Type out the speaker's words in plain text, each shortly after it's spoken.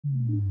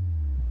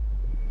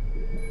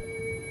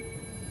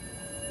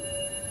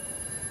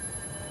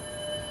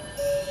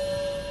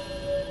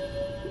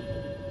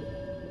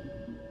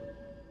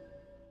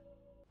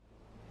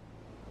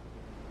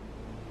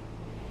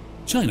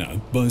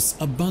China boasts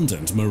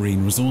abundant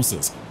marine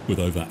resources, with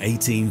over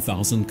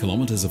 18,000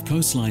 kilometers of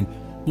coastline,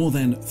 more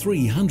than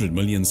 300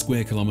 million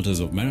square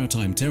kilometers of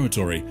maritime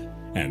territory,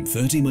 and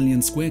 30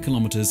 million square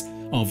kilometers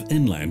of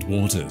inland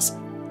waters.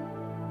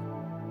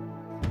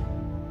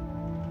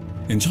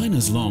 In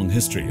China's long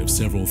history of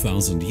several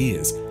thousand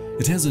years,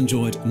 it has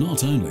enjoyed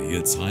not only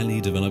its highly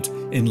developed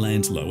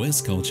inland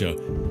Loess culture,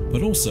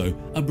 but also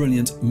a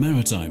brilliant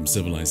maritime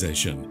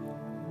civilization.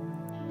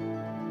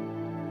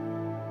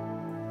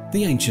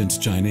 The ancient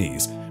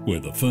Chinese were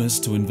the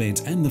first to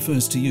invent and the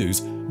first to use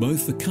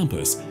both the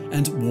compass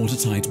and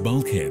watertight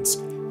bulkheads,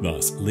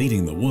 thus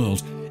leading the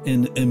world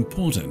in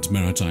important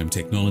maritime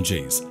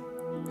technologies.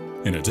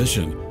 In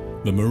addition,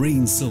 the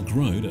Marine Silk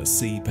Road, a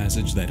sea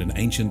passage that in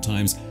ancient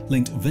times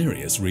linked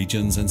various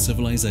regions and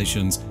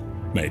civilizations,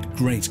 made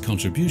great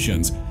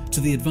contributions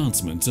to the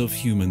advancement of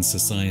human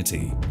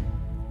society.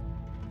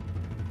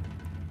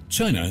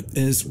 China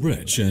is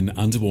rich in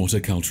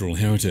underwater cultural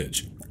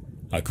heritage.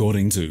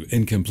 According to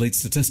incomplete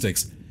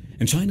statistics,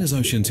 in China's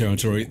ocean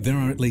territory there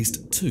are at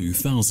least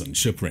 2,000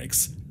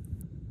 shipwrecks.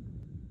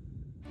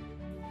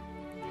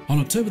 On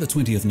October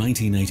 20th,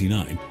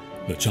 1989,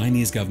 the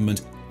Chinese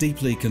government,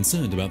 deeply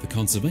concerned about the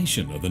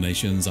conservation of the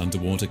nation's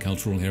underwater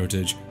cultural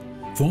heritage,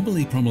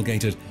 formally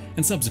promulgated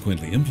and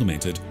subsequently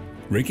implemented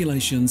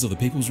regulations of the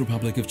People's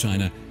Republic of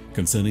China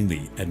concerning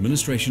the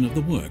administration of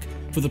the work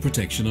for the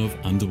protection of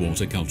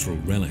underwater cultural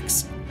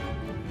relics.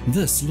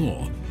 This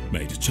law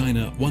made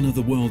China one of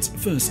the world's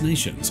first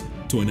nations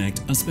to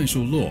enact a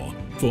special law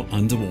for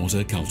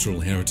underwater cultural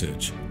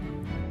heritage.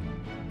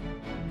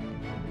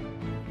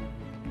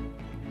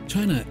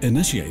 China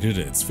initiated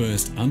its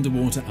first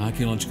underwater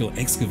archaeological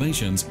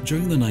excavations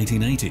during the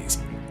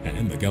 1980s,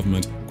 and the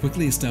government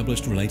quickly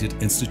established related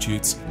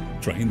institutes,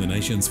 trained the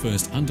nation's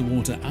first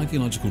underwater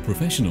archaeological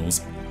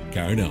professionals,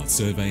 carried out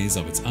surveys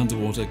of its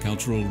underwater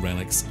cultural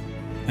relics,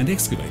 and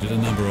excavated a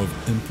number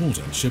of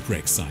important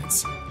shipwreck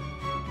sites.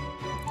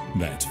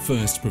 That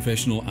first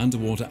professional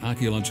underwater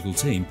archaeological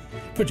team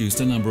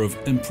produced a number of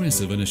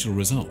impressive initial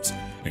results,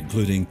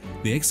 including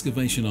the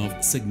excavation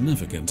of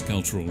significant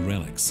cultural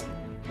relics.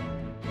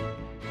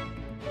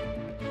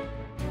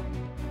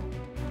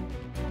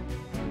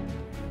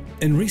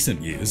 In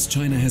recent years,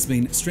 China has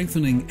been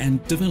strengthening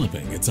and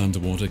developing its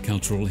underwater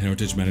cultural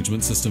heritage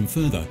management system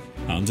further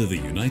under the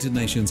United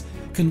Nations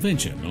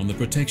Convention on the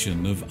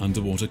Protection of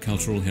Underwater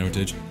Cultural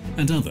Heritage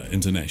and other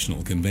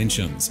international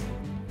conventions.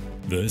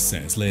 This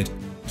has led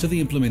to the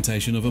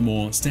implementation of a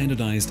more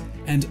standardized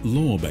and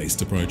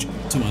law-based approach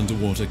to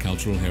underwater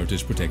cultural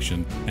heritage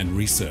protection and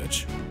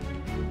research.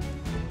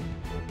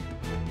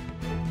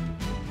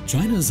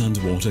 China's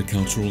underwater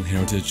cultural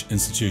heritage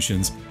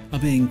institutions are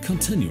being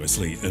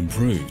continuously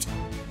improved.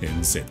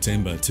 In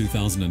September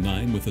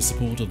 2009, with the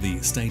support of the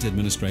State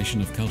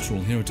Administration of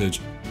Cultural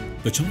Heritage,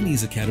 the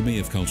Chinese Academy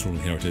of Cultural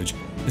Heritage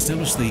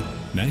established the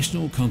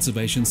National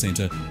Conservation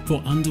Center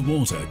for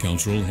Underwater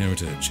Cultural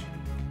Heritage.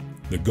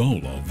 The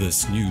goal of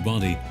this new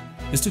body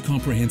is to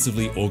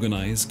comprehensively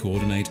organize,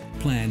 coordinate,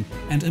 plan,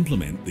 and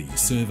implement the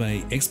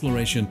survey,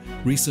 exploration,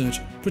 research,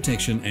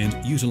 protection,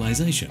 and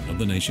utilization of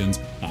the nation's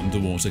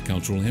underwater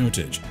cultural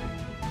heritage.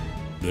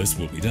 This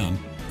will be done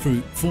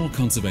through 4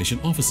 conservation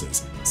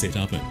offices set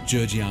up in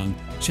Zhejiang,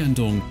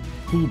 Shandong,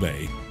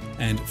 Hubei,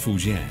 and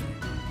Fujian.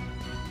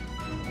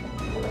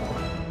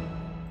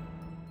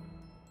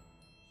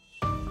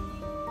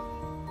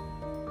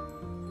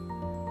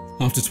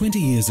 After 20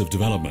 years of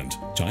development,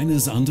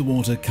 China's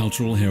underwater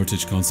cultural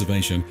heritage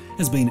conservation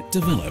has been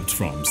developed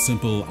from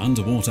simple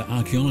underwater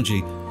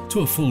archaeology to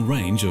a full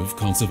range of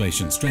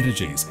conservation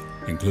strategies,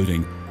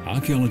 including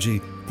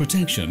archaeology,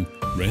 protection,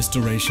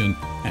 restoration,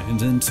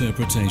 and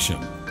interpretation.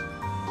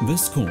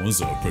 This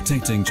cause of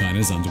protecting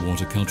China's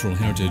underwater cultural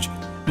heritage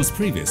was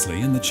previously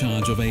in the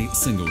charge of a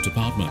single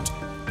department,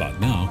 but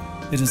now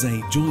it is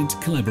a joint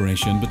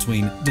collaboration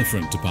between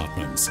different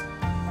departments.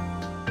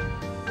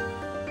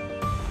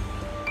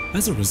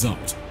 As a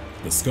result,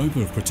 the scope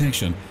of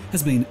protection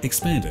has been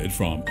expanded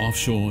from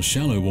offshore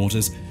shallow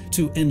waters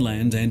to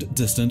inland and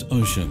distant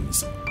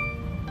oceans.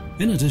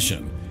 In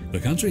addition, the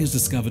country has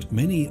discovered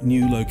many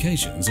new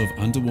locations of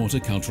underwater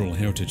cultural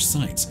heritage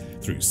sites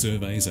through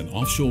surveys in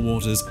offshore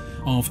waters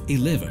of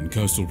 11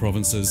 coastal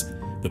provinces,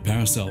 the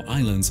Paracel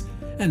Islands,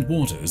 and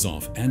waters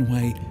off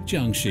Anhui,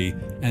 Jiangxi,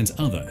 and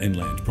other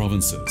inland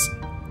provinces.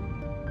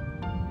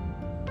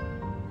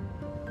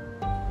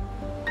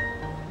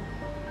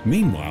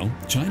 Meanwhile,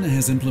 China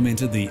has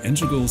implemented the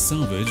integral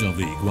salvage of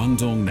the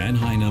Guangdong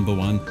Nanhai No.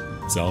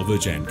 1,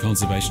 salvage and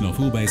conservation of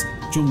Hubei's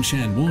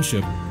Zhongshan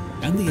warship,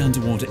 and the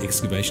underwater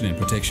excavation and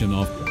protection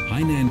of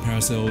Hainan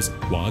Paracel's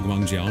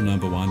Huaguangjiao No.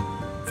 1,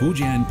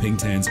 Fujian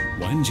Pingtan's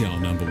Wanjiao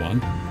No.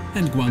 1,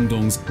 and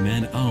Guangdong's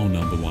Nan'ao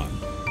No. 1.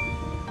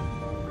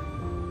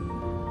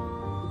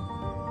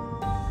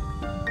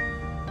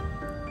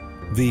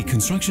 The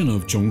construction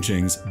of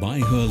Chongqing's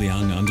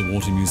Baihe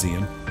Underwater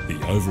Museum,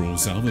 the overall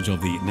salvage of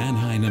the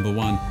Nanhai No.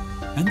 1,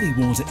 and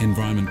the water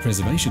environment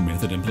preservation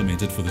method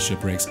implemented for the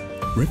shipwrecks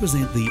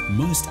represent the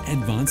most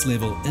advanced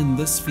level in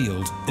this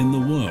field in the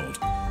world,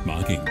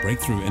 marking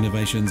breakthrough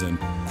innovations in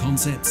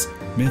concepts,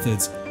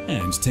 methods,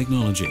 and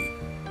technology.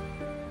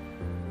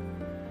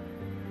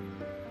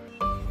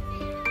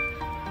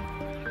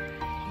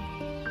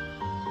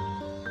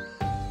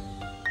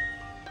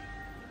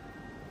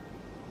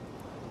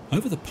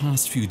 Over the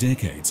past few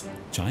decades,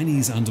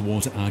 Chinese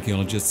underwater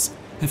archaeologists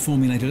have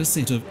formulated a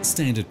set of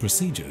standard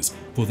procedures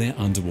for their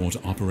underwater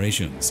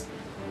operations.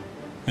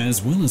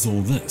 As well as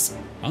all this,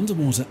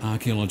 underwater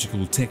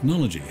archaeological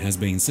technology has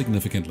been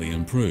significantly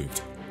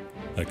improved.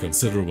 A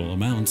considerable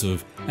amount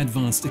of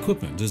advanced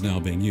equipment is now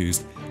being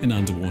used in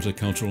underwater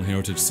cultural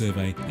heritage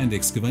survey and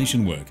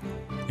excavation work,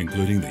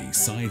 including the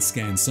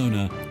side-scan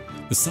sonar,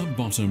 the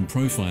sub-bottom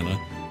profiler,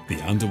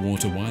 the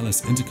underwater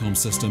wireless intercom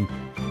system,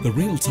 the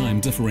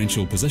real-time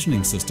differential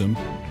positioning system,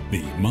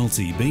 the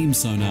multi-beam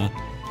sonar,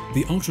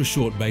 the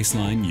ultra-short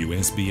baseline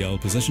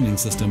USBL positioning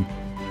system,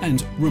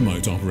 and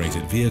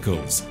remote-operated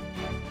vehicles.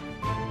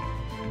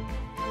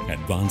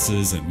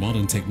 Advances in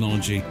modern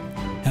technology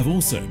have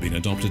also been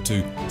adopted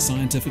to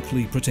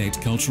scientifically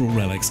protect cultural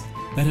relics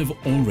that have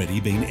already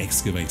been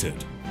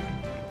excavated.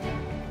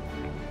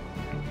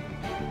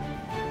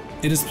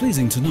 It is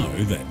pleasing to know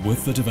that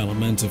with the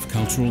development of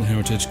cultural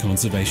heritage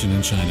conservation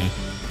in China,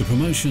 the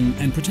promotion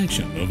and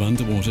protection of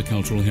underwater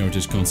cultural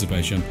heritage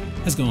conservation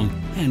has gone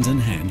hand in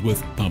hand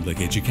with public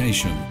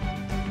education.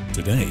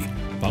 Today,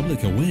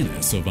 public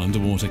awareness of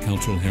underwater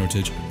cultural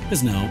heritage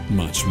is now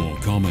much more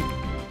common.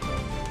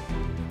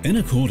 In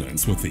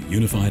accordance with the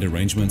unified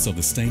arrangements of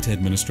the State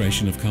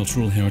Administration of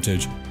Cultural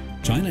Heritage,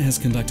 China has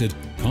conducted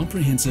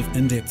comprehensive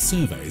in-depth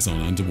surveys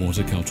on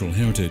underwater cultural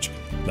heritage,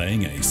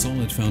 laying a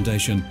solid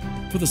foundation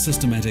for the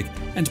systematic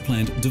and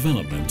planned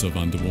development of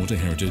underwater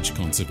heritage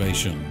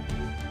conservation.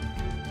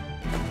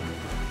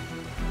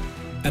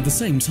 At the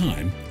same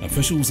time,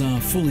 officials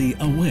are fully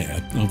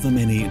aware of the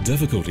many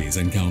difficulties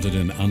encountered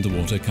in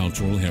underwater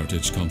cultural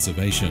heritage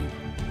conservation.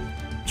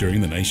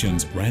 During the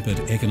nation's rapid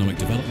economic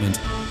development,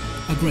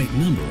 a great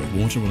number of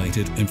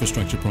water-related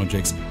infrastructure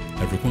projects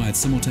have required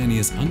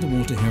simultaneous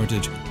underwater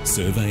heritage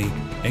survey,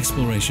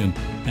 exploration,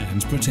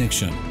 and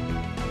protection.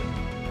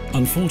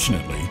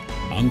 Unfortunately,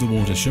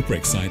 underwater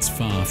shipwreck sites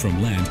far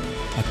from land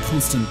are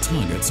constant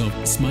targets of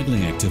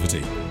smuggling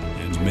activity,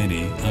 and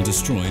many are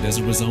destroyed as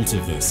a result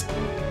of this.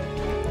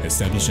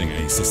 Establishing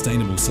a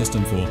sustainable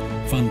system for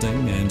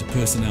funding and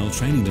personnel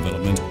training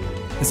development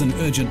is an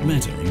urgent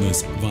matter in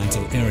this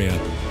vital area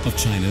of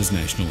China's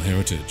national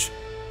heritage.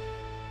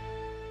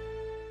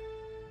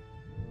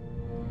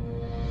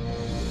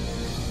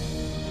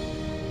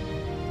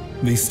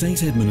 The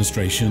State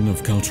Administration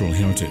of Cultural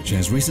Heritage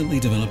has recently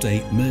developed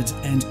a mid-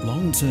 and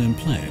long-term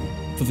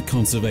plan for the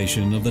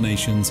conservation of the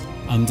nation's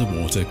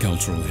underwater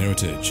cultural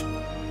heritage.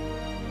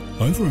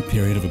 Over a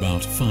period of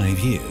about 5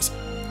 years,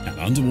 an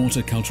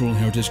underwater cultural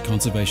heritage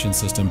conservation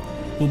system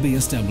will be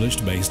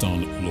established based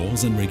on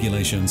laws and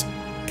regulations,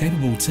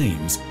 capable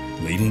teams,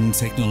 leading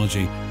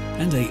technology,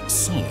 and a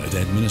solid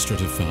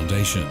administrative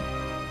foundation.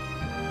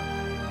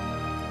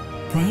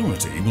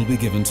 Priority will be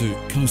given to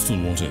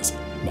coastal waters,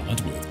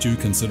 but with due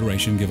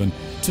consideration given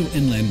to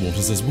inland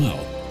waters as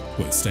well,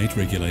 with state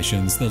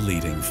regulations the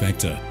leading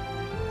factor.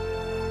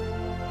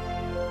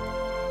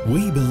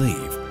 We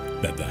believe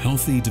that the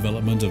healthy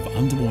development of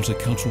underwater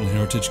cultural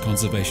heritage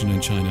conservation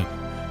in China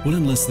will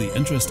enlist the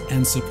interest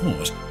and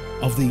support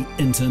of the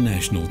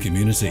international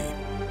community.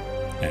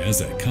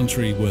 As a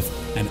country with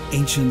an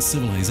ancient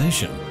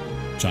civilization,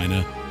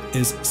 China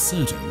is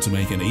certain to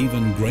make an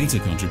even greater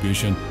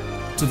contribution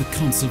to the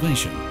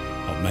conservation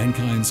of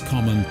mankind's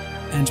common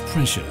and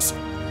precious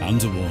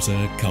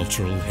underwater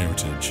cultural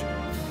heritage.